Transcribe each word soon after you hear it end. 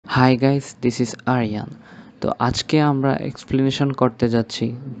Hi guys, this is Aryan. তো আজকে আমরা এক্সপ্লেনেশন করতে যাচ্ছি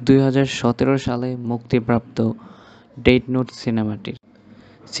 2017 সালে মুক্তিপ্রাপ্ত ডেথ নোট সিনেমাটির।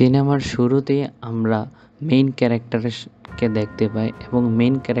 সিনেমার শুরুতেই আমরা মেইন ক্যারেক্টারকে দেখতে পাই এবং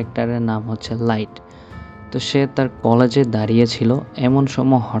মেইন ক্যারেক্টারের নাম হচ্ছে লাইট। তো সে তার কলেজে দাঁড়িয়েছিল, এমন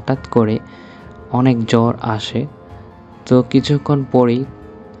সময় হঠাৎ করে অনেক জ্বর আসে। তো কিছুক্ষণ পরেই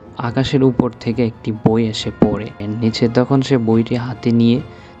আকাশের উপর থেকে একটি বই এসে পড়ে নিচে। তখন সে বইটি হাতে নিয়ে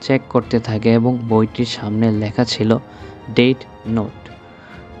চেক করতে থাকে এবং বইটির সামনে লেখা ছিল ডেট নোট।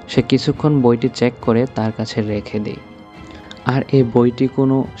 সে কিছুক্ষণ বইটি চেক করে তার কাছে রেখে দেয়। আর এই বইটি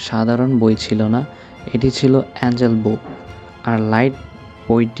কোনো সাধারণ বই ছিল না, এটি ছিল অ্যাঞ্জেল বুক। আর লাইট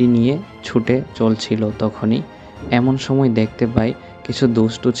বইটি নিয়ে ছুটে চলছিল। তখনই এমন সময় দেখতে পাই কিছু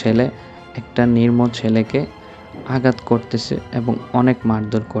দুষ্টু ছেলে একটা নির্মম ছেলেকে আঘাত করতেছে এবং অনেক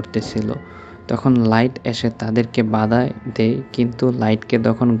মারধর করতেছিল। তখন লাইট এসে তাদেরকে বাধা দেয়, কিন্তু লাইটকে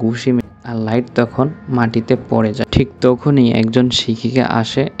তখন ঘুষি আর লাইট তখন মাটিতে পড়ে যায়। ঠিক তখনই একজন শিক্ষিকা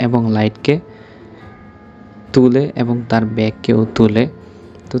আসে এবং লাইটকে তুলে এবং তার ব্যাগকেও তুলে।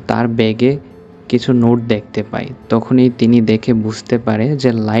 তো তার ব্যাগে কিছু নোট দেখতে পাই। তখনই তিনি দেখে বুঝতে পারে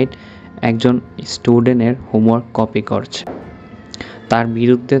যে লাইট একজন স্টুডেন্টের হোমওয়ার্ক কপি করছে। তার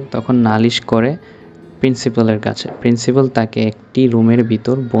বিরুদ্ধে তখন নালিশ করে প্রিন্সিপালের কাছে। প্রিন্সিপাল তাকে একটি রুমের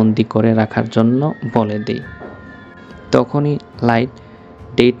ভিতর বন্দি করে রাখার জন্য বলে দেয়। তখনই লাইট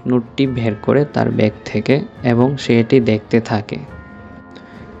ডেট নোটটি বের করে তার ব্যাগ থেকে এবং সে এটি দেখতে থাকে।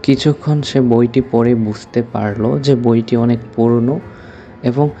 কিছুক্ষণ সে বইটি পড়ে বুঝতে পারলো যে বইটি অনেক পুরনো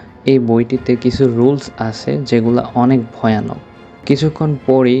এবং এই বইটিতে কিছু রুলস আছে যেগুলো অনেক ভয়ানক। কিছুক্ষণ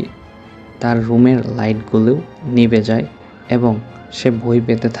পরেই তার রুমের লাইটগুলো নিভে যায় এবং সে ভয়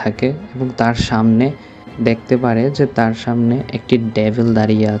পেতে থাকে এবং তার সামনে দেখতে পারে যে তার সামনে একটি ডেভিল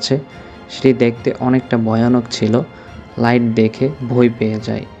দাঁড়িয়ে আছে। সেটি দেখতে অনেকটা ভয়ানক ছিল। লাইট দেখে ভয় পেয়ে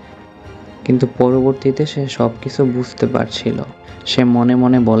যায়, কিন্তু পরবর্তীতে সে সব কিছু বুঝতে পারছিল। সে মনে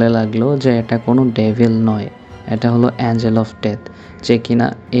মনে বলে লাগলো যে এটা কোনো ডেভিল নয়, এটা হলো অ্যাঞ্জেল অফ ডেথ, যে কিনা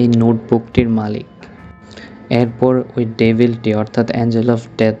এই নোটবুকটির মালিক। এরপর ওই ডেভিলটি অর্থাৎ অ্যাঞ্জেল অফ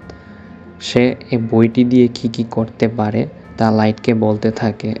ডেথ সে এই বইটি দিয়ে কি করতে পারে তা লাইটকে বলতে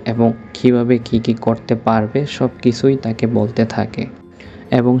থাকে এবং কিভাবে কি করতে পারবে সব কিছুই তাকে বলতে থাকে।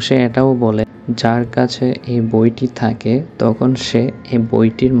 এবং সে এটাও বলে যার কাছে এই বইটি থাকে তখন সে এই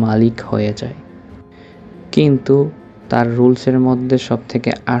বইটির মালিক হয়ে যায়। কিন্তু তার রুলসের মধ্যে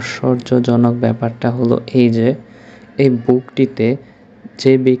সবথেকে আশ্চর্যজনক ব্যাপারটা হলো এই যে এই বুকটিতে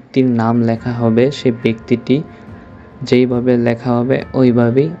যে ব্যক্তির নাম লেখা হবে সে ব্যক্তিটি যেইভাবে লেখা হবে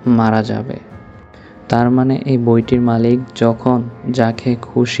ওইভাবেই মারা যাবে। তার মানে এই বইটির মালিক যখন যাকে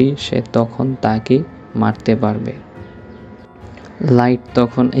খুশি সে তখন তাকে মারতে পারবে। লাইট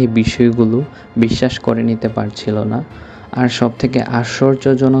তখন এই বিষয়গুলো বিশ্বাস করে নিতে পারছিল না। আর সবথেকে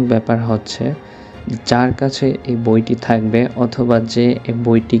আশ্চর্যজনক ব্যাপার হচ্ছে যার কাছে এই বইটি থাকবে অথবা যে এই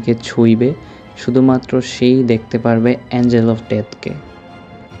বইটিকে ছুঁইবে শুধুমাত্র সেই দেখতে পারবে অ্যাঞ্জেল অফ ডেথকে।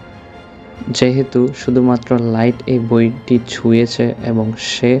 যেহেতু শুধুমাত্র লাইট এই বইটি ছুঁয়েছে এবং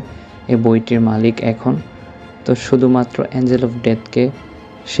সে এই বইটির মালিক এখন, তো শুধুমাত্র অ্যাঞ্জেল অফ ডেথকে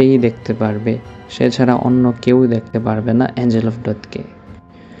সেই দেখতে পারবে, সে ছাড়া অন্য কেউ দেখতে পারবে না অ্যাঞ্জেল অফ ডেথকে।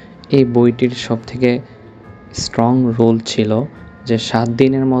 এই বইটির সবথেকে স্ট্রং রুল ছিল যে 7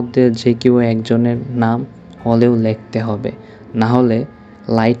 দিনের মধ্যে যে কেউ একজনের নাম হলেও লিখতে হবে, না হলে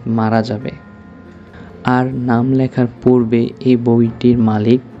লাইট মারা যাবে। আর নাম লেখার পূর্বে এই বইটির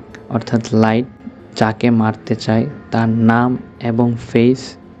মালিক অর্থাৎ লাইট যাকে মারতে চায় তার নাম এবং ফেস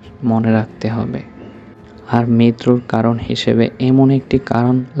মনে রাখতে হবে। আর মৃত্যুর কারণ হিসেবে এমন একটি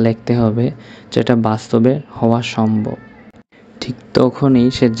কারণ লিখতে হবে যেটা বাস্তবে হওয়া সম্ভব। ঠিক তখনই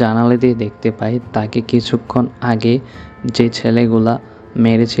সে জানালা দিয়ে দেখতে পায় তাকে কিছুক্ষণ আগে যে ছেলেগুলা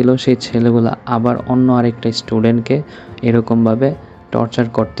মেরেছিল সেই ছেলেগুলা আবার অন্য আরেকটা স্টুডেন্টকে এরকমভাবে টর্চার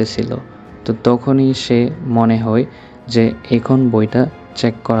করতেছিল। তো তখনই সে মনে হয় যে এখন বইটা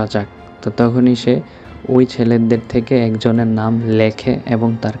চেক করা যাক। তো তখনই সে ওই ছেলেদের থেকে একজনের নাম লেখে এবং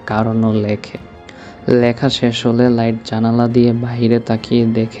তার কারণও লেখে। লেখা শেষ হলে লাইট জানালা দিয়ে বাইরে তাকিয়ে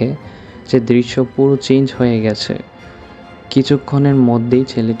দেখে যে দৃশ্য পুরো চেঞ্জ হয়ে গেছে। কিছুক্ষণের মধ্যেই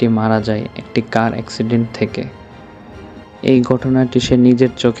ছেলেটি মারা যায় একটি কার অ্যাক্সিডেন্ট থেকে। এই ঘটনাটি সে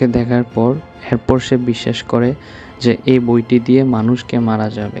নিজের চোখে দেখার পর এরপর সে বিশ্বাস করে যে এই বইটি দিয়ে মানুষকে মারা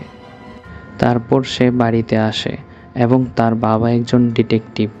যাবে। তারপর সে বাড়িতে আসে এবং তার বাবা একজন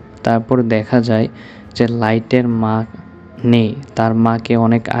ডিটেকটিভ। তারপর দেখা যায় যে লাইটের মা নেই, তার মাকে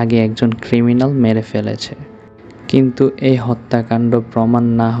অনেক আগে একজন ক্রিমিনাল মেরে ফেলেছে। কিন্তু এই হত্যাকাণ্ড প্রমাণ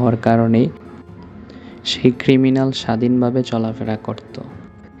না হওয়ার কারণেই সেই ক্রিমিনাল স্বাধীনভাবে চলাফেরা করত।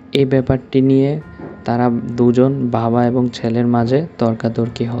 এই ব্যাপারটি নিয়ে তারা দুজন বাবা এবং ছেলের মাঝে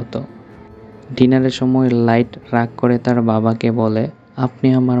তর্কাতর্কি হতো। ডিনারের সময় লাইট রাগ করে তার বাবাকে বলে, আপনি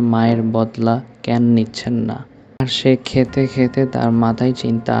আমার মায়ের বদলা কেন নিচ্ছেন না? আর সে খেতে খেতে তার মাথায়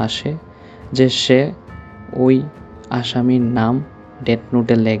চিন্তা আসে যে সে ওই আসামির নাম ডেথ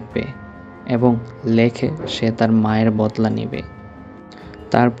নোটে লিখবে এবং লেখে সে তার মায়ের বদলা নেবে।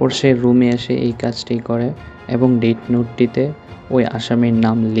 তারপর সে রুমে এসে এই কাজটি করে এবং ডেথ নোটটিতে ওই আসামির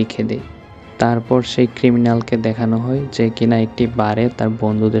নাম লিখে দেয়। তারপর সেই ক্রিমিনালকে দেখানো হয় যে কিনা একটি বারে তার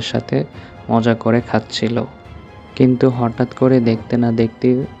বন্ধুদের সাথে মজা করে খাচ্ছিল। কিন্তু হঠাৎ করে দেখতে না দেখতে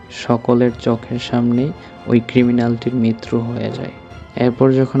সকলের চোখের সামনেই ওই ক্রিমিনালটির মৃত্যু হয়ে যায়। এরপর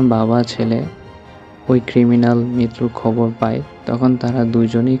যখন বাবা ছেলে ওই ক্রিমিনাল মৃত্যুর খবর পায় তখন তারা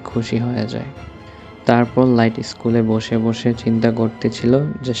দুজনেই খুশি হয়ে যায়। তারপর লাইট স্কুলে বসে বসে চিন্তা করতেছিল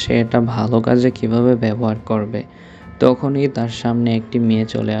যে সে এটা ভালো কাজে কিভাবে ব্যবহার করবে। তখনই তার সামনে একটি মেয়ে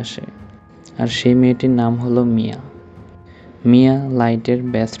চলে আসে, আর সেই মেয়েটির নাম হলো মিয়া। মিয়া লাইটের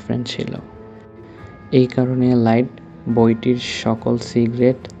বেস্ট ফ্রেন্ড ছিল। এই কারণে লাইট বইটির সকল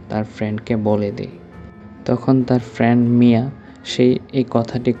সিক্রেট তার ফ্রেন্ডকে বলে দেয়। তখন তার ফ্রেন্ড মিয়া সেই এই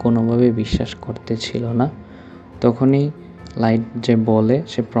কথাটি কোনোভাবে বিশ্বাস করতেছিল না। তখনই লাইট যে বলে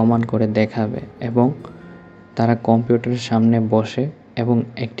সে প্রমাণ করে দেখাবে এবং তারা কম্পিউটারের সামনে বসে এবং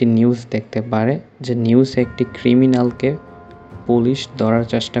একটি নিউজ দেখতে পারে যে নিউজে একটি ক্রিমিনালকে পুলিশ ধরার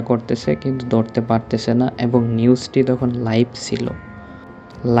চেষ্টা করতেছে কিন্তু ধরতে পারতেছে না এবং নিউজটি তখন লাইভ ছিল।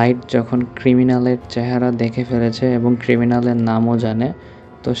 লাইট যখন ক্রিমিনালের চেহারা দেখে ফেলেছে এবং ক্রিমিনালের নামও জানে,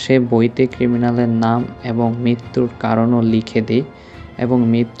 তো সে বইতে ক্রিমিনালের নাম এবং মৃত্যুর কারণও লিখে দেয় এবং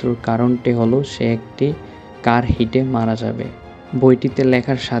মৃত্যুর কারণটি হলো সে একটি কার হিটে মারা যাবে। বইটিতে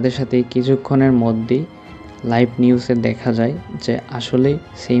লেখার সাথে সাথেই কিছুক্ষণের মধ্যেই লাইভ নিউজে দেখা যায় যে আসলেই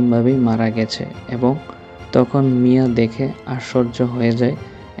সেমভাবেই মারা গেছে এবং তখন মিয়া দেখে আশ্চর্য হয়ে যায়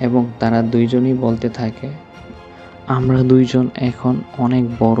এবং তারা দুইজনই বলতে থাকে, আমরা দুইজন এখন অনেক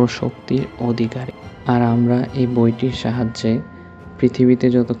বড় শক্তির অধিকারী, আর আমরা এই বইটির সাহায্যে পৃথিবীতে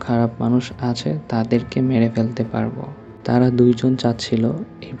যত খারাপ মানুষ আছে তাদেরকে মেরে ফেলতে পারবো। তারা দুইজন চাচ্ছিল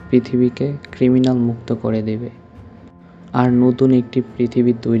এই পৃথিবীকে ক্রিমিনাল মুক্ত করে দেবে আর নতুন একটি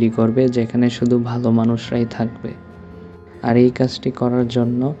পৃথিবী তৈরি করবে যেখানে শুধু ভালো মানুষরাই থাকবে। আর এই কাজটি করার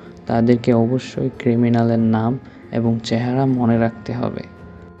জন্য তাদেরকে অবশ্যই ক্রিমিনালের নাম এবং চেহারা মনে রাখতে হবে।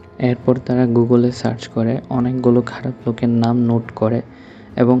 এরপর তারা গুগলে সার্চ করে অনেকগুলো খারাপ লোকের নাম নোট করে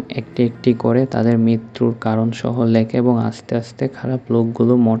এবং একটি একটি করে তাদের মৃত্যুর কারণ সহ লেখে এবং আস্তে আস্তে খারাপ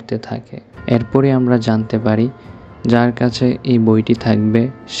লোকগুলো মরতে থাকে। এরপরে আমরা জানতে পারি যার কাছে এই বইটি থাকবে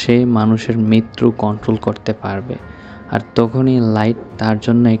সে মানুষের মৃত্যু কন্ট্রোল করতে পারবে। আর তখনই লাইট তার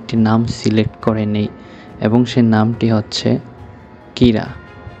জন্য একটি নাম সিলেক্ট করে নেই এবং সে নামটি হচ্ছে কিরা।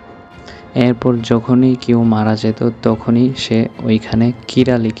 এরপর যখনই কেউ মারা যেত তখনই সে ওইখানে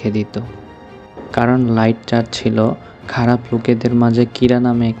কিরা লিখে দিত, কারণ লাইট চাচ্ছিল খারাপ লোকেদের মাঝে কিরা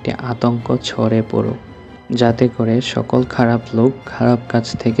নামে একটি আতঙ্ক ছড়ে পড়ুক, যাতে করে সকল খারাপ লোক খারাপ কাজ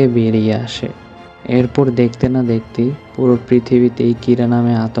থেকে বেরিয়ে আসে। এরপর দেখতে না দেখতেই পুরো পৃথিবীতেই কিরা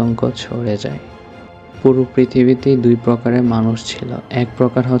নামে আতঙ্ক ছড়ে যায়। পুরো পৃথিবীতেই দুই প্রকারের মানুষ ছিল, এক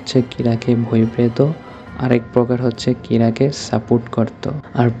প্রকার হচ্ছে কিরাকে ভয় পেত, আরেক প্রকার হচ্ছে কিরাকে সাপোর্ট করত।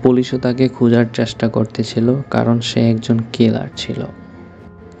 আর পুলিশও তাকে খোঁজার চেষ্টা করতেছিল কারণ সে একজন কিলার ছিল।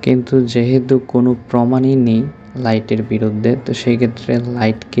 কিন্তু যেহেতু কোনো প্রমাণই নেই লাইটের বিরুদ্ধে, তো সেই ক্ষেত্রে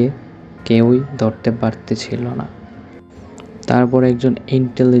লাইটকে কেউই ধরতে পারতেছিল না। তারপর একজন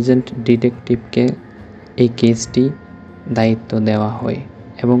ইন্টেলিজেন্ট ডিটেকটিভকে এই কেসটি দায়িত্ব দেওয়া হয়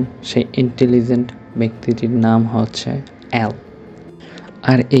এবং সেই ইন্টেলিজেন্ট ব্যক্তিটির নাম হচ্ছে এল।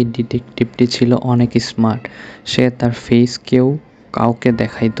 আর এই ডিটেকটিভটি ছিল অনেক স্মার্ট, সে তার ফেসকেও কাউকে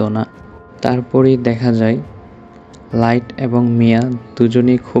দেখাইতো না। তারপরেই দেখা যায় লাইট এবং মিয়া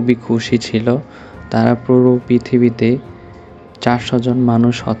দুজনেই খুবই খুশি ছিল। তারা পুরো পৃথিবীতে 400 জন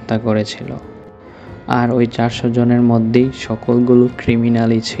মানুষ হত্যা করেছিল, আর ওই 400 জনের মধ্যেই সকলগুলো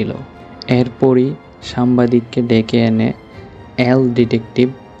ক্রিমিনালই ছিল। এরপরই সাংবাদিককে ডেকে এনে এল ডিটেকটিভ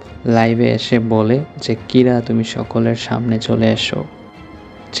লাইভে এসে বলে যে কিরা তুমি সকলের সামনে চলে এসো।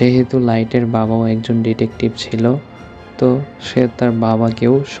 যেহেতু লাইটের বাবাও একজন ডিটেকটিভ ছিল, তো সে তার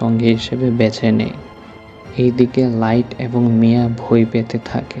বাবাকেও সঙ্গী হিসেবে বেছে নেয়। এইদিকে লাইট এবং মিয়া ভয় পেতে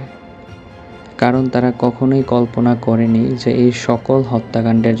থাকে, কারণ তারা কখনোই কল্পনা করেনি যে এই সকল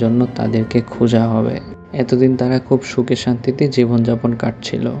হত্যাকাণ্ডের জন্য তাদেরকে খোঁজা হবে। এতদিন তারা খুব সুখে শান্তিতে জীবনযাপন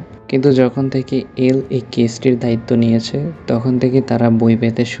কাটছিল, কিন্তু যখন থেকে এল এই কেসটির দায়িত্ব নিয়েছে তখন থেকে তারা ভয়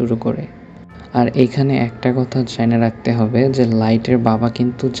পেতে শুরু করে। আর এখানে একটা কথা জেনে রাখতে হবে যে লাইটের বাবা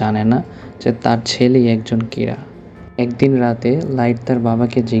কিন্তু জানে না যে তার ছেলেই একজন কিরা। একদিন রাতে লাইট তার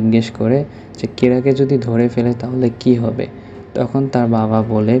বাবাকে জিজ্ঞেস করে যে কিরাকে যদি ধরে ফেলে তাহলে কি হবে। তখন তার বাবা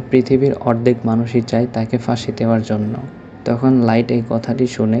বলে পৃথিবীর অর্ধেক মানুষই চায় তাকে ফাঁসি দেওয়ার জন্য। তখন লাইট এই কথাটি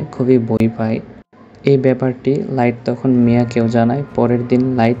শুনে খুবই ভয় পায়। এই ব্যাপারটি লাইট তখন মিয়াকেও জানায়। পরের দিন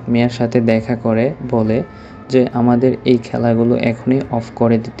লাইট মিয়ার সাথে দেখা করে বলে যে আমাদের এই খেলাগুলো এখনই অফ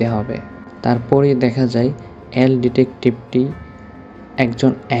করে দিতে হবে। তারপরেই দেখা যায় এল ডিটেকটিভটি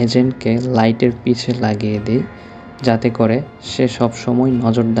একজন এজেন্টকে লাইটের পিছে লাগিয়ে দেয়, যাতে করে সে সবসময়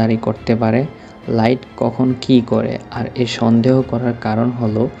নজরদারি করতে পারে লাইট কখন কী করে। আর এই সন্দেহ করার কারণ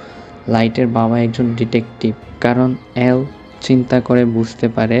হলো লাইটের বাবা একজন ডিটেকটিভ, কারণ এল চিন্তা করে বুঝতে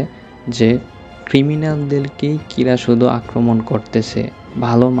পারে যে ক্রিমিনালদেরকেই কিরা শুধু আক্রমণ করতেছে,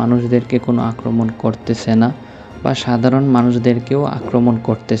 ভালো মানুষদেরকে কোনো আক্রমণ করতেছে না, বা সাধারণ মানুষদেরকেও আক্রমণ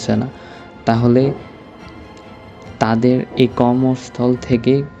করতেছে না। তাহলে তাদের এই কর্মস্থল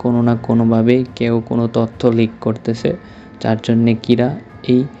থেকে কোনো না কোনোভাবে কেউ কোনো তথ্য লিক করতেছে, যার জন্যে কিরা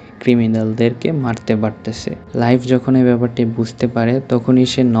এই ক্রিমিনালদেরকে মারতে পারতেছে। লাইফ যখন এই ব্যাপারটি বুঝতে পারে তখনই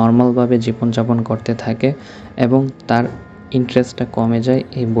সে নর্মালভাবে জীবনযাপন করতে থাকে এবং তার ইন্টারেস্টটা কমে যায়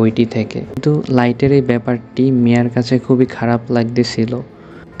এই বইটি থেকে। কিন্তু লাইটের এই ব্যাপারটি মিয়ার কাছে খুবই খারাপ লাগতেছিল,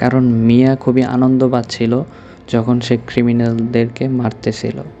 কারণ মিয়া খুবই আনন্দ পাচ্ছিল যখন সে ক্রিমিনালদেরকে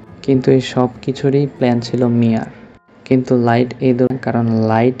মারতেছিল। কিন্তু এই সব কিছুরই প্ল্যান ছিল মিয়ার। কিন্তু লাইট এই কারণ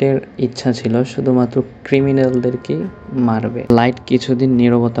লাইটের ইচ্ছা ছিল শুধুমাত্র ক্রিমিনালদেরকেই মারবে। লাইট কিছুদিন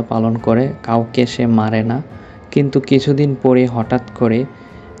নীরবতা পালন করে, কাউকে সে মারে না। কিন্তু কিছুদিন পরে হঠাৎ করে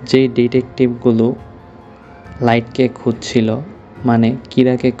যেই ডিটেকটিভগুলো লাইটকে খুঁজছিল, মানে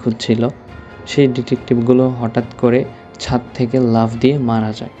কিরাকে খুঁজছিল, সেই ডিটেকটিভগুলো হঠাৎ করে ছাদ থেকে লাফ দিয়ে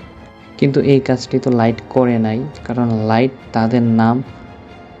মারা যায়। কিন্তু এই কাজটি তো লাইট করে নাই, কারণ লাইট তাদের নাম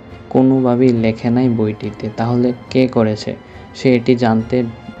কোনোভাবেই লেখে নাই বইটিতে। তাহলে কে করেছে সে এটি জানতে,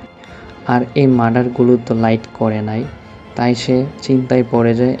 আর এই মার্ডারগুলো তো লাইট করে নাই। তাই সে চিন্তায়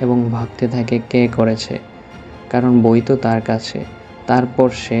পড়ে যায় এবং ভাবতে থাকে কে করেছে, কারণ বই তো তার কাছে। তারপর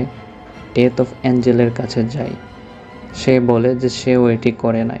সে ডেথ অফ অ্যাঞ্জেলের কাছে যায়। সে বলে যে সেও এটি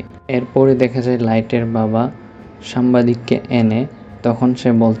করে নাই। এরপরে দেখা যায় লাইটের বাবা সাংবাদিককে এনে তখন সে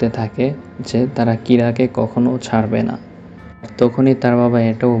বলতে থাকে যে তারা কিরাকে কখনো ছাড়বে না। তখনই তার বাবা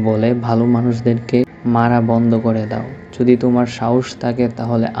এটাও বলে ভালো মানুষদেরকে মারা বন্ধ করে দাও, যদি তোমার সাহস থাকে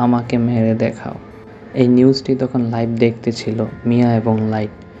তাহলে আমাকে মেরে দেখাও। এই নিউজটি তখন লাইভ দেখতেছিল মিয়া এবং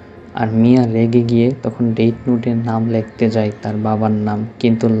লাইট, আর মিয়া রেগে গিয়ে তখন ডেথ নোটের নাম লিখতে যায় তার বাবার নাম,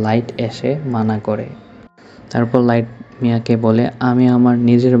 কিন্তু লাইট এসে মানা করে। তারপর লাইট মিয়াকে বলে আমি আমার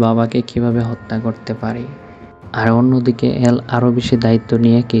নিজের বাবাকে কিভাবে হত্যা করতে পারি। আর অন্যদিকে এল আরও বেশি দায়িত্ব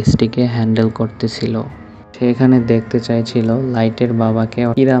নিয়ে কেসটিকে হ্যান্ডেল করতেছিল। সে এখানে দেখতে চাইছিল লাইটের বাবাকে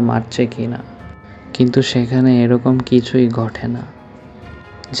কিরা মারছে কিনা, কিন্তু সেখানে এরকম কিছুই ঘটে না।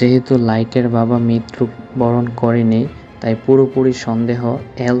 যেহেতু লাইটের বাবা মৃত্যুবরণ করেনি, তাই পুরোপুরি সন্দেহ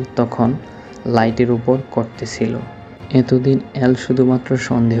এল তখন লাইটের উপর করতেছিল। এতদিন এল শুধুমাত্র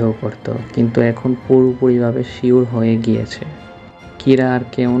সন্দেহ করত, কিন্তু এখন পুরোপুরিভাবে শিওর হয়ে গিয়েছে কিরা আর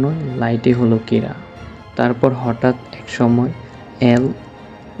কেউ নয়, লাইটই হলো কিরা। তারপর হঠাৎ এক সময় এল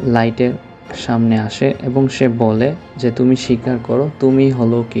লাইটের সামনে আসে এবং সে বলে যে তুমি স্বীকার করো তুমিই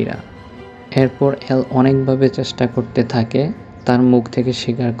হলো কিরা। এরপর এল অনেকভাবে চেষ্টা করতে থাকে তার মুখ থেকে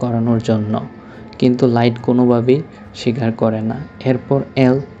স্বীকার করানোর জন্য, কিন্তু লাইট কোনোভাবেই স্বীকার করে না। এরপর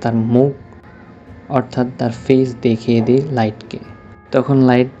এল তার মুখ অর্থাৎ তার ফেস দেখিয়ে দেয় লাইটকে। তখন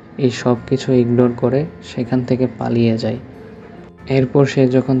লাইট এই সব কিছু ইগনোর করে সেখান থেকে পালিয়ে যায়। এরপর সে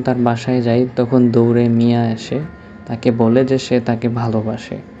যখন তার বাসায় যায় তখন দৌড়ে মিয়া এসে তাকে বলে যে সে তাকে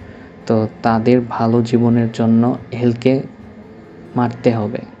ভালোবাসে, তো তাদের ভালো জীবনের জন্য এলকে মারতে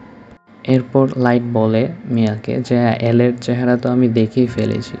হবে। এরপর লাইট বলে মিয়াকে যে এলের চেহারা তো আমি দেখেই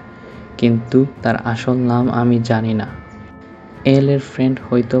ফেলেছি, কিন্তু তার আসল নাম আমি জানি না। এলের ফ্রেন্ড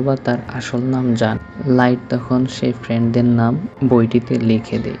হয়তোবা তার আসল নাম জান। লাইট তখন সেই ফ্রেন্ডদের নাম বইটিতে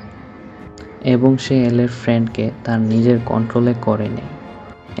লিখে দেয় এবং সে এলের ফ্রেন্ডকে তার নিজের কন্ট্রোলে করে নেয়।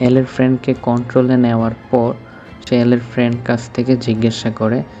 এলের ফ্রেন্ডকে কন্ট্রোলে নেওয়ার পর সে এলের ফ্রেন্ড কাছ থেকে জিজ্ঞাসা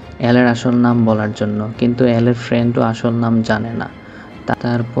করে এলের আসল নাম বলার জন্য, কিন্তু এলের ফ্রেন্ডও আসল নাম জানে না।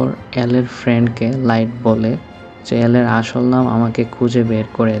 তারপর এলের ফ্রেন্ডকে লাইট বলে যে এলের আসল নাম আমাকে খুঁজে বের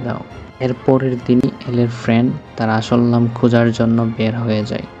করে দাও। এর পরের দিনই এলের ফ্রেন্ড তার আসল নাম খোঁজার জন্য বের হয়ে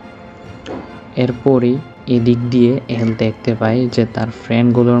যায়। এরপরই এদিক দিয়ে এল দেখতে পায় যে তার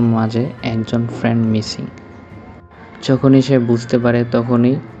ফ্রেন্ডগুলোর মাঝে একজন ফ্রেন্ড মিসিং। যখনই সে বুঝতে পারে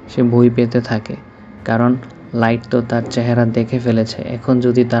তখনই সে ভয় পেতে থাকে, কারণ লাইট তো তার চেহারা দেখে ফেলেছে। এখন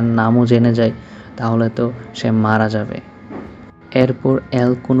যদি তার নামও জেনে যায় তাহলে তো সে মারা যাবে। এরপর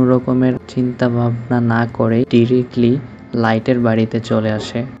এল কোনো রকমের চিন্তা ভাবনা না করে ডিরেক্টলি লাইটের বাড়িতে চলে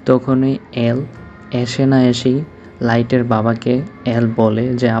আসে। তখনই এল এসে না এসেই লাইটের বাবাকে এল বলে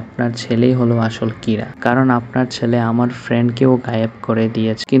যে আপনার ছেলেই হলো আসল কিরা, কারণ আপনার ছেলে আমার ফ্রেন্ডকেও গায়েব করে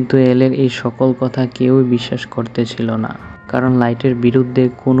দিয়েছে। কিন্তু এলের এই সকল কথা কেউই বিশ্বাস করতেছিল না, কারণ লাইটের বিরুদ্ধে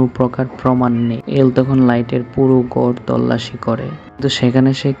কোনো প্রকার প্রমাণ নেই। এল তখন লাইটের পুরো গড় তল্লাশি করে, কিন্তু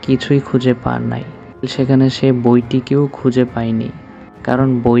সেখানে সে কিছুই খুঁজে পায় নাই। সেখানে সে বইটিকেও খুঁজে পায়নি, কারণ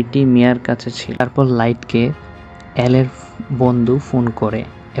বইটি মিয়ার কাছে ছিল। তারপর লাইটকে এলের বন্ধু ফোন করে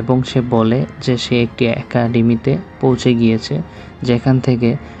এবং সে বলে যে সে একটি একাডেমিতে পৌঁছে গিয়েছে যেখান থেকে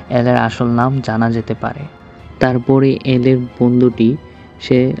এলের আসল নাম জানা যেতে পারে। তারপরে এলের বন্ধুটি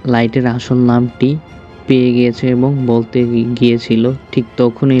সে লাইটের আসল নামটি পেয়ে গিয়েছে এবং বলতে গিয়েছিল। ঠিক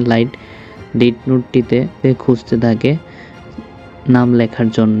তখনই লাইট ডেট নোটটিতে খুঁজতে থাকে নাম লেখার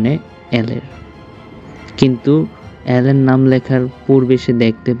জন্যে এলের, কিন্তু এলের নাম লেখার পূর্বে সে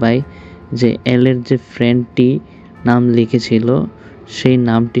দেখতে পায় যে এলের যে ফ্রেন্ডটি নাম লিখেছিল সেই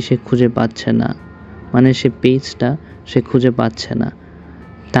নামটি সে খুঁজে পাচ্ছে না, মানে সে পেজটা সে খুঁজে পাচ্ছে না।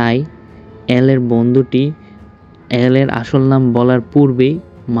 তাই এলের বন্ধুটি এলের আসল নাম বলার পূর্বেই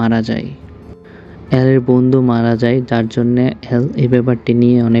মারা যায়। এলের বন্ধু মারা যায়, যার জন্যে এল এই ব্যাপারটি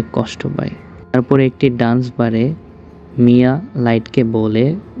নিয়ে অনেক কষ্ট পায়। তারপরে একটি ডান্স বারে মিয়া লাইটকে বলে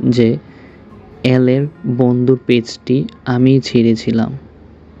যে এলের বন্ধুর পেজটি আমিই ছিঁড়েছিলাম,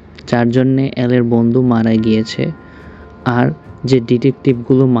 যার জন্যে এলের বন্ধু মারা গিয়েছে, আর যে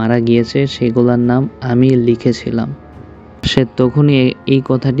ডিটেকটিভগুলো মারা গিয়েছে সেগুলোর নাম আমি লিখেছিলাম। সে তখনই এই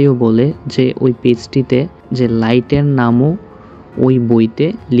কথাটিও বলে যে ওই পেজটিতে যে লাইটের নামও ওই বইতে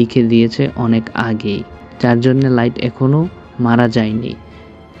লিখে দিয়েছে অনেক আগেই, যার জন্য লাইট এখনও মারা যায়নি।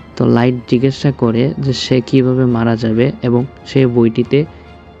 তো লাইট জিজ্ঞাসা করে যে সে কিভাবে মারা যাবে এবং সে বইটিতে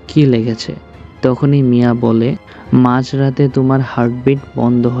কি লিখেছে। তখনই মিয়া বলে মাঝরাতে তোমার হার্টবিট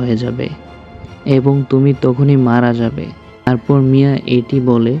বন্ধ হয়ে যাবে এবং তুমি তখনই মারা যাবে। তারপর মিয়া এটি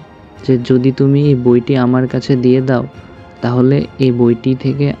বলে যে যদি তুমি এই বইটি আমার কাছে দিয়ে দাও তাহলে এই বইটি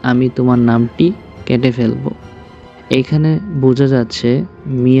থেকে আমি তোমার নামটি কেটে ফেলব। এখানে বোঝা যাচ্ছে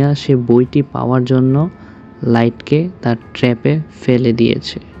মিয়া সে বইটি পাওয়ার জন্য লাইটকে তার ট্র্যাপে ফেলে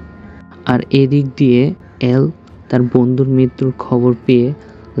দিয়েছে। আর এদিক দিয়ে এল তার বন্ধুর মৃত্যুর খবর পেয়ে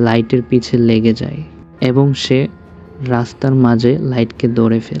লাইটের পিছে লেগে যায় এবং সে রাস্তার মাঝে লাইটকে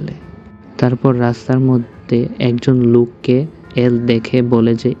ধরে ফেলে। তারপর রাস্তার মধ্যে একজন লোককে এল দেখে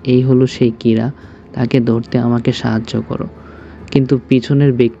বলে যে এই হলো সেই কিরা, তাকে ধরতে আমাকে সাহায্য করো। কিন্তু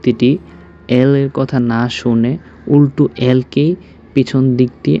পিছনের ব্যক্তিটি এল এর কথা না শুনে উল্টো এলকেই পিছন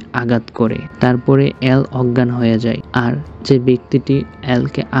দিক দিয়ে আঘাত করে। তারপরে এল অজ্ঞান হয়ে যায়, আর যে ব্যক্তিটি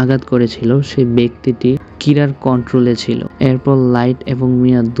এলকে আঘাত করেছিল সেই ব্যক্তিটি কিরার কন্ট্রোলে ছিল। এরপর লাইট এবং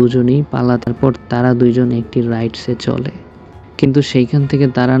মিয়া দুজনেই পালা। তারপর তারা দুইজন একটি রাইডসে চলে, কিন্তু সেইখান থেকে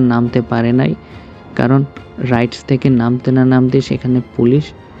তারা নামতে পারে নাই, কারণ রাইডস থেকে নামতে না নামতে সেখানে পুলিশ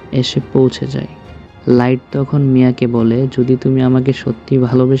এসে পৌঁছে যায়। লাইট তখন মিয়াকে বলে যদি তুমি আমাকে সত্যি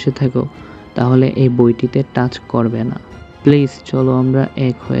ভালোবেসে থাকো তাহলে এই বইটিতে টাচ করবে না, প্লিজ চলো আমরা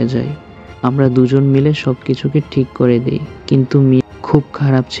এক হয়ে যাই, আমরা দুজন মিলে সব কিছুকে ঠিক করে দিই। কিন্তু মিয়া খুব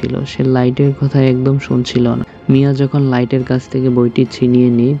খারাপ ছিল, সে লাইটের কথা একদম শুনছিল না। মিয়া যখন লাইটের কাছ থেকে বইটি ছিনিয়ে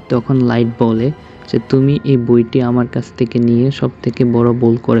নিই তখন লাইট বলে যে তুমি এই বইটি আমার কাছ থেকে নিয়ে সব থেকে বড়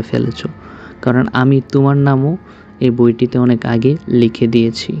ভুল করে ফেলেছো, কারণ আমি তোমার নামও এই বইটিতে অনেক আগে লিখে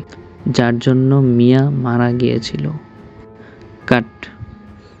দিয়েছি, যার জন্য মিয়া মারা গিয়েছিল। কাট।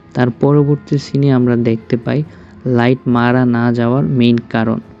 তার পরবর্তী সিনে আমরা দেখতে পাই লাইট মারা না যাওয়ার মেইন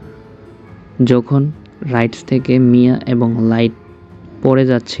কারণ। যখন রাইডস থেকে মিয়া এবং লাইট পড়ে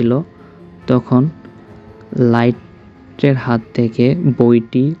যাচ্ছিল তখন লাইটের হাত থেকে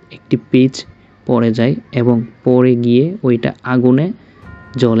বইটি একটি পেজ পড়ে যায় এবং পড়ে গিয়ে ওইটা আগুনে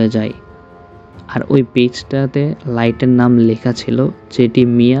জ্বলে যায়। আর ওই পেজটাতে লাইটের নাম লেখা ছিল, যেটি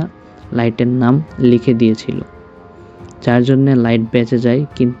মিয়া লাইটের নাম লিখে দিয়েছিল, যার জন্য লাইট বেঁচে যায়,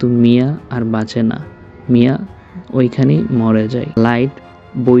 কিন্তু মিয়া আর বাঁচে না, মিয়া ওইখানেই মরে যায়। লাইট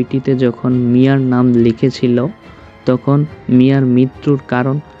বইটিতে যখন মিয়ার নাম লিখেছিল তখন মিয়ার মৃত্যুর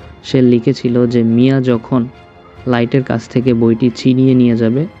কারণ সে লিখেছিল যে মিয়া যখন লাইটের কাছ থেকে বইটি ছিনিয়ে নিয়ে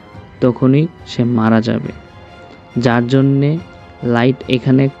যাবে তখনই সে মারা যাবে, যার জন্যে লাইট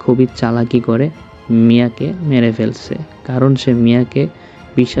এখানে খুবই চালাকি করে মিয়াকে মেরে ফেলছে, কারণ সে মিয়াকে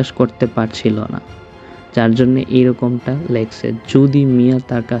বিশ্বাস করতে পারছিল না, যার জন্য এইরকমটা লেখছে। যদি মিয়া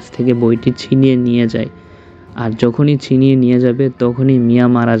তার কাছ থেকে বইটি ছিনিয়ে নিয়ে যায়, আর যখনই ছিনিয়ে নিয়ে যাবে তখনই মিয়া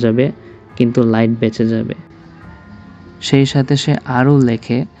মারা যাবে, কিন্তু লাইট বেঁচে যাবে। সেই সাথে সে আরও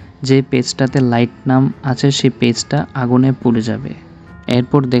লেখে যে পেজটাতে লাইট নাম আছে সেই পেজটা আগুনে পুড়ে যাবে।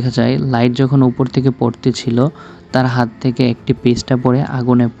 এরপর দেখা যায় লাইট যখন উপর থেকে পড়তে ছিল তার হাত থেকে একটি পেজটা পড়ে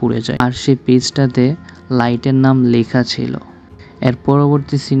আগুনে পুড়ে যায়, আর সেই পেজটাতে লাইটের নাম লেখা ছিল। এর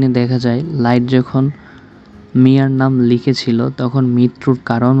পরবর্তী সিনে দেখা যায় লাইট যখন মিয়ার নাম লিখেছিল তখন মৃত্যুর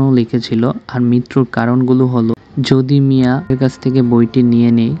কারণও লিখেছিল। আর মৃত্যুর কারণগুলো হলো, যদি মিয়া এর কাছ থেকে বইটি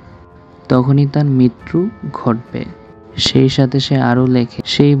নিয়ে নেয় তখনই তার মৃত্যু ঘটবে। সেই সাথে সে আরও লেখে,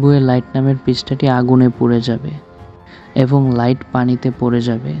 সেই বইয়ে লাইট নামের পৃষ্ঠাটি আগুনে পুড়ে যাবে এবং লাইট পানিতে পড়ে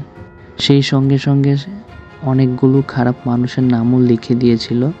যাবে। সেই সঙ্গে সঙ্গে অনেকগুলো খারাপ মানুষের নামও লিখে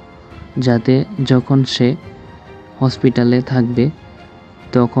দিয়েছিল, যাতে যখন সে হসপিটালে থাকবে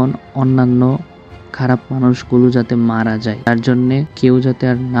তখন অন্যান্য খারাপ মানুষগুলো যাতে মারা যায়, তার জন্যে কেউ যাতে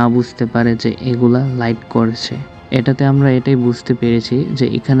আর না বুঝতে পারে যে এগুলা লাইট করেছে। এটাতে আমরা এটাই বুঝতে পেরেছি যে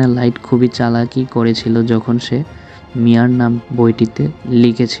এখানে লাইট খুবই চালাকি করেছিল যখন সে মিয়ার নাম বইটিতে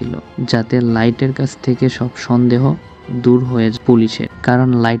লিখেছিল, যাতে লাইটের কাছ থেকে সব সন্দেহ দূর হয়ে যায় পুলিশের। কারণ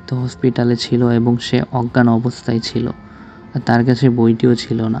লাইট তো হসপিটালে ছিল এবং সে অজ্ঞান অবস্থায় ছিল, আর তার কাছে বইটিও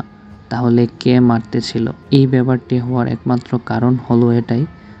ছিল না। তাহলে কে মারতেছিল? এই ব্যাপারটি হওয়ার একমাত্র কারণ হলো এটাই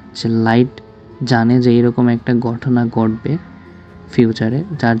যে লাইট জানে যে এরকম একটা ঘটনা ঘটবে ফিউচারে,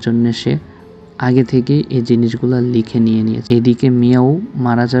 যার জন্য সে আগে থেকেই এই জিনিসগুলো লিখে নিয়েছে। এদিকে মিয়াও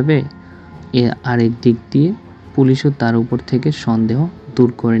মারা যাবে, আরেক দিক দিয়ে পুলিশও তার উপর থেকে সন্দেহ দূর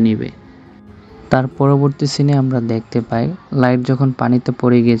করে নেবে। তার পরবর্তী সিনে আমরা দেখতে পাই, লাইট যখন পানিতে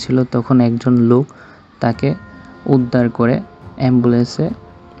পড়ে গিয়েছিল তখন একজন লোক তাকে উদ্ধার করে অ্যাম্বুলেন্সে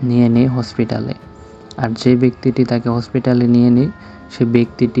নিয়ে নেয় হসপিটালে। আর যে ব্যক্তিটি তাকে হসপিটালে নিয়ে নেয় সে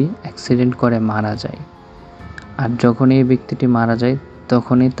ব্যক্তিটি অ্যাক্সিডেন্ট করে মারা যায়। আর যখন এই ব্যক্তিটি মারা যায়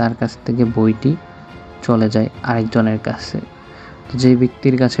তখনই তার কাছ থেকে বইটি চলে যায় আরেকজনের কাছে। যে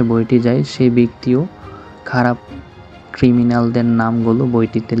ব্যক্তির কাছে বইটি যায় সেই ব্যক্তিও খারাপ ক্রিমিনালদের নামগুলো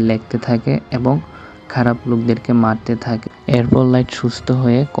বইটিতে লিখতে থাকে এবং খারাপ লোকদেরকে মারতে থাকে। এরপর লাইট সুস্থ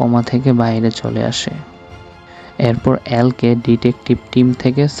হয়ে কমা থেকে বাইরে চলে আসে। এরপর এলকে ডিটেকটিভ টিম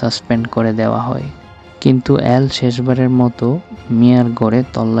থেকে সাসপেন্ড করে দেওয়া হয়, কিন্তু এল শেষবারের মতো মিয়ার ঘরে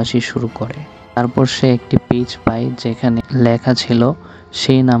তল্লাশি শুরু করে। তারপর সে একটি পেজ পায় যেখানে লেখা ছিল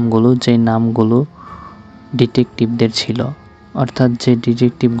সেই নামগুলো, যে নামগুলো ডিটেকটিভদের ছিল, অর্থাৎ যে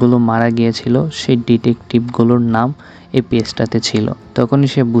ডিটেকটিভগুলো মারা গিয়েছিল সেই ডিটেকটিভগুলোর নাম এই পেজটাতে ছিল। তখনই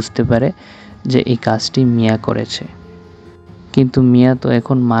সে বুঝতে পারে যে এই কাজটি মিয়া করেছে। কিন্তু মিয়া তো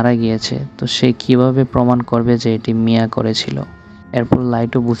এখন মারা গিয়েছে, তো সে কিভাবে প্রমাণ করবে যে এটি মিয়া করেছিল? এরপর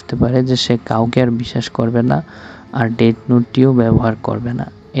লাইটও বুঝতে পারে যে সে কাউকে আর বিশ্বাস করবে না, আর ডেথ নোটটিও ব্যবহার করবে না।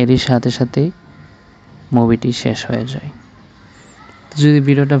 এরই সাথে সাথেই মুভিটি শেষ হয়ে যায়। যদি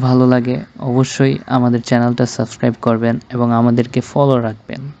ভিডিওটা ভালো লাগে অবশ্যই আমাদের চ্যানেলটা সাবস্ক্রাইব করবেন এবং আমাদেরকে ফলো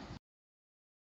রাখবেন।